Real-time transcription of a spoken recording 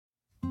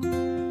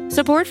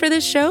Support for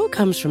this show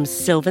comes from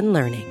Sylvan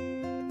Learning.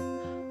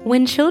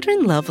 When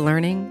children love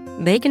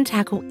learning, they can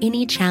tackle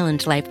any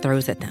challenge life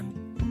throws at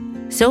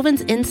them.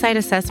 Sylvan's Insight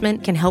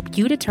Assessment can help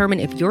you determine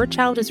if your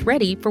child is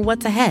ready for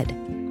what's ahead.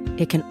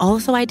 It can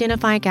also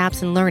identify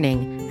gaps in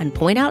learning and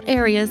point out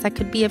areas that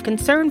could be of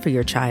concern for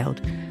your child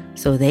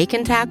so they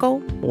can tackle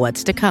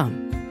what's to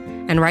come.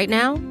 And right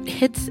now,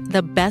 it's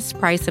the best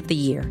price of the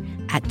year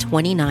at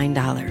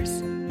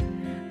 $29.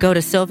 Go to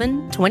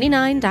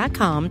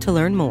sylvan29.com to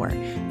learn more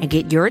and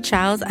get your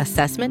child's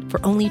assessment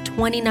for only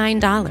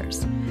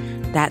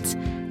 $29. That's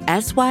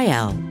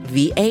SYLVAN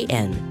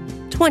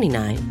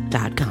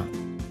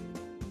 29.com.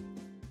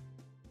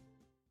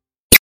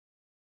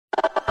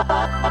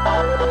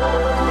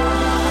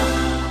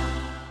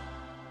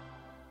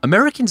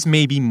 Americans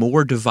may be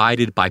more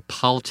divided by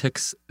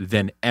politics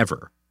than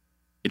ever.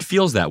 It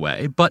feels that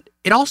way, but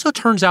it also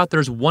turns out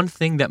there's one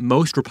thing that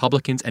most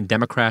Republicans and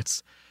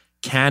Democrats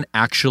can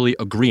actually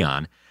agree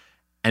on,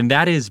 and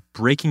that is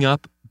breaking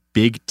up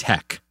big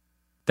tech.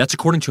 That's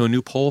according to a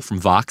new poll from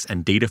Vox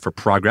and Data for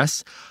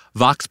Progress.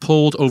 Vox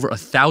polled over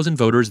 1,000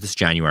 voters this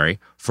January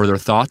for their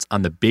thoughts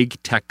on the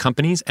big tech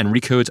companies, and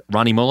Recode's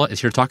Ronnie Molla is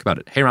here to talk about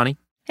it. Hey, Ronnie.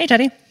 Hey,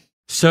 Teddy.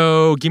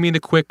 So give me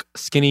the quick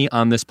skinny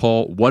on this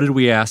poll. What did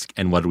we ask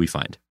and what did we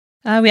find?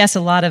 We asked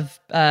a lot of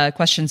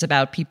questions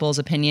about people's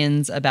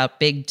opinions about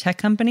big tech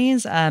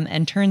companies.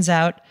 And turns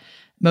out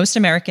most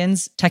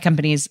Americans, tech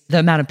companies, the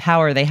amount of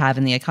power they have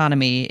in the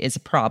economy is a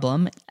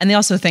problem. And they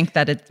also think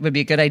that it would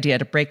be a good idea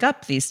to break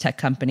up these tech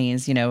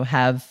companies,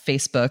 have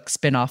Facebook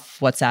spin off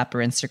WhatsApp or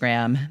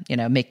Instagram,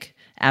 make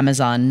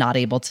Amazon not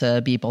able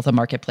to be both a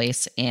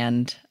marketplace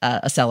and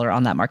a seller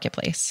on that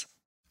marketplace.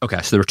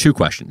 Okay, so there were two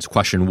questions.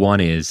 Question one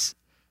is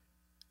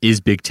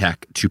big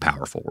tech too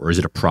powerful, or is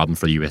it a problem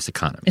for the U.S.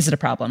 economy? Is it a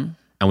problem?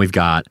 And we've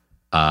got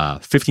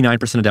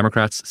 59% of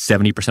Democrats,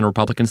 70% of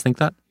Republicans think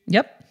that?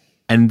 Yep.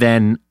 And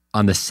then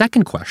on the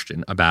second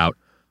question about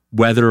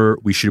whether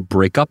we should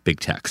break up big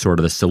tech, sort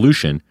of the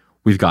solution,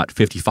 we've got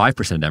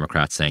 55% of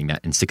Democrats saying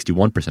that and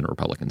 61% of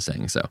Republicans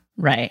saying so.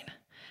 Right.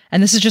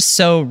 And this is just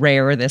so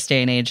rare this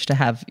day and age to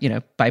have,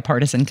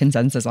 bipartisan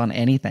consensus on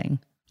anything.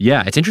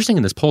 Yeah, it's interesting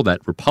in this poll that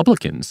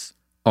Republicans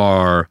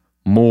are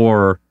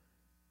more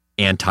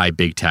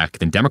anti-big tech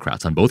than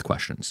Democrats on both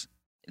questions.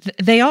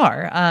 They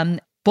are.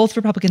 Both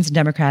Republicans and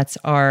Democrats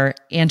are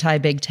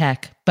anti-big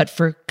tech, but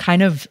for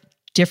kind of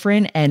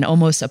different and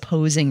almost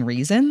opposing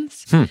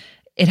reasons.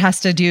 It has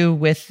to do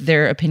with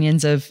their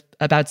opinions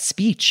about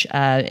speech.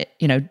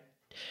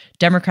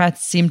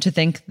 Democrats seem to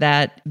think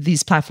that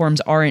these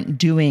platforms aren't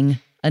doing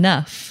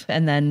enough,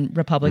 and then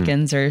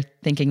Republicans are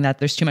thinking that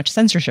there's too much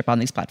censorship on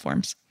these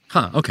platforms.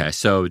 Okay.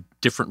 So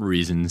different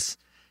reasons,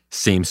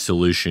 same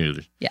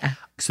solution. Yeah.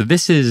 So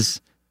this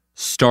is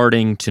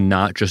starting to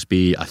not just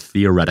be a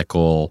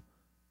theoretical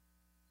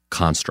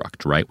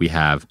construct, right? We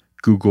have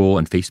Google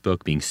and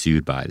Facebook being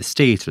sued by the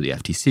states or the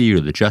FTC or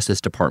the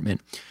Justice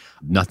Department.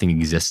 Nothing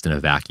exists in a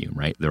vacuum,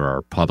 right? There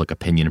are public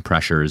opinion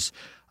pressures.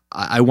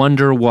 I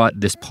wonder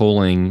what this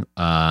polling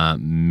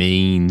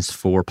means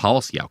for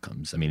policy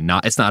outcomes. I mean,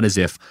 it's not as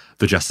if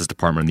the Justice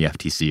Department and the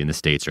FTC and the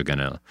states are going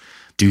to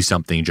do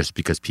something just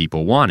because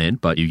people want it,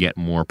 but you get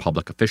more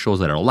public officials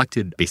that are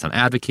elected based on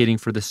advocating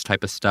for this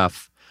type of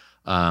stuff.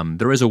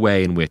 There is a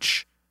way in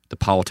which the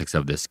politics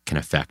of this can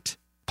affect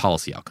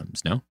policy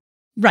outcomes, no?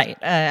 Right.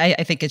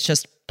 I think it's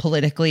just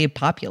politically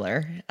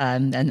popular,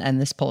 and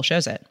this poll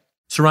shows it.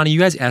 So, Ronnie, you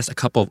guys asked a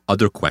couple of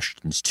other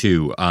questions,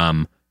 too.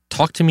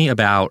 Talk to me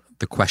about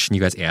the question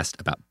you guys asked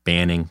about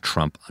banning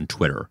Trump on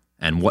Twitter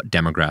and what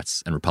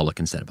Democrats and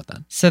Republicans said about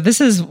that. So this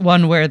is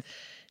one where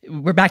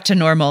we're back to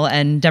normal,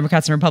 and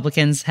Democrats and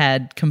Republicans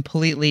had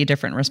completely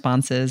different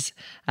responses.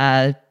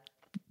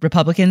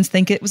 Republicans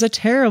think it was a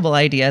terrible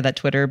idea that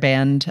Twitter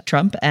banned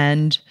Trump,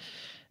 and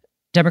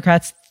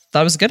Democrats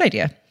thought it was a good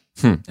idea.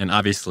 And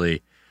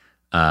obviously,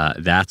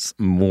 that's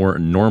more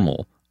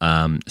normal.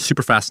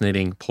 Super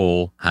fascinating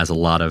poll, has a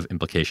lot of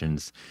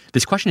implications.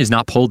 This question is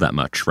not polled that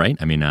much, right?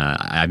 I mean,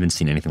 I haven't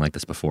seen anything like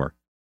this before.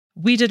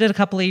 We did it a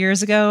couple of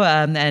years ago,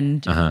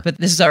 but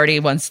this is already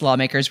once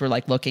lawmakers were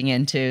looking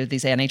into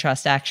these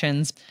antitrust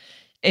actions.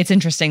 It's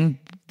interesting.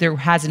 There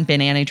hasn't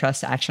been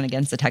antitrust action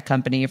against the tech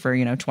company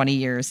for 20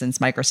 years since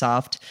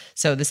Microsoft.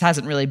 So this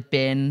hasn't really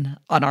been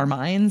on our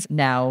minds.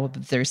 Now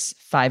there's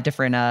 5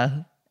 different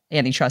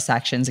antitrust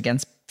actions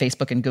against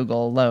Facebook and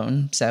Google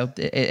alone. So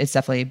it's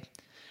definitely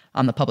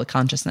on the public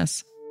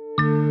consciousness.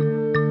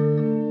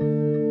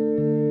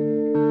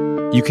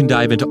 You can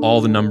dive into all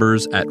the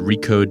numbers at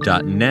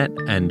recode.net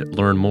and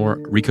learn more.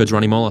 Recode's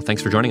Ronnie Molla.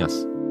 Thanks for joining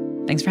us.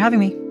 Thanks for having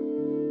me.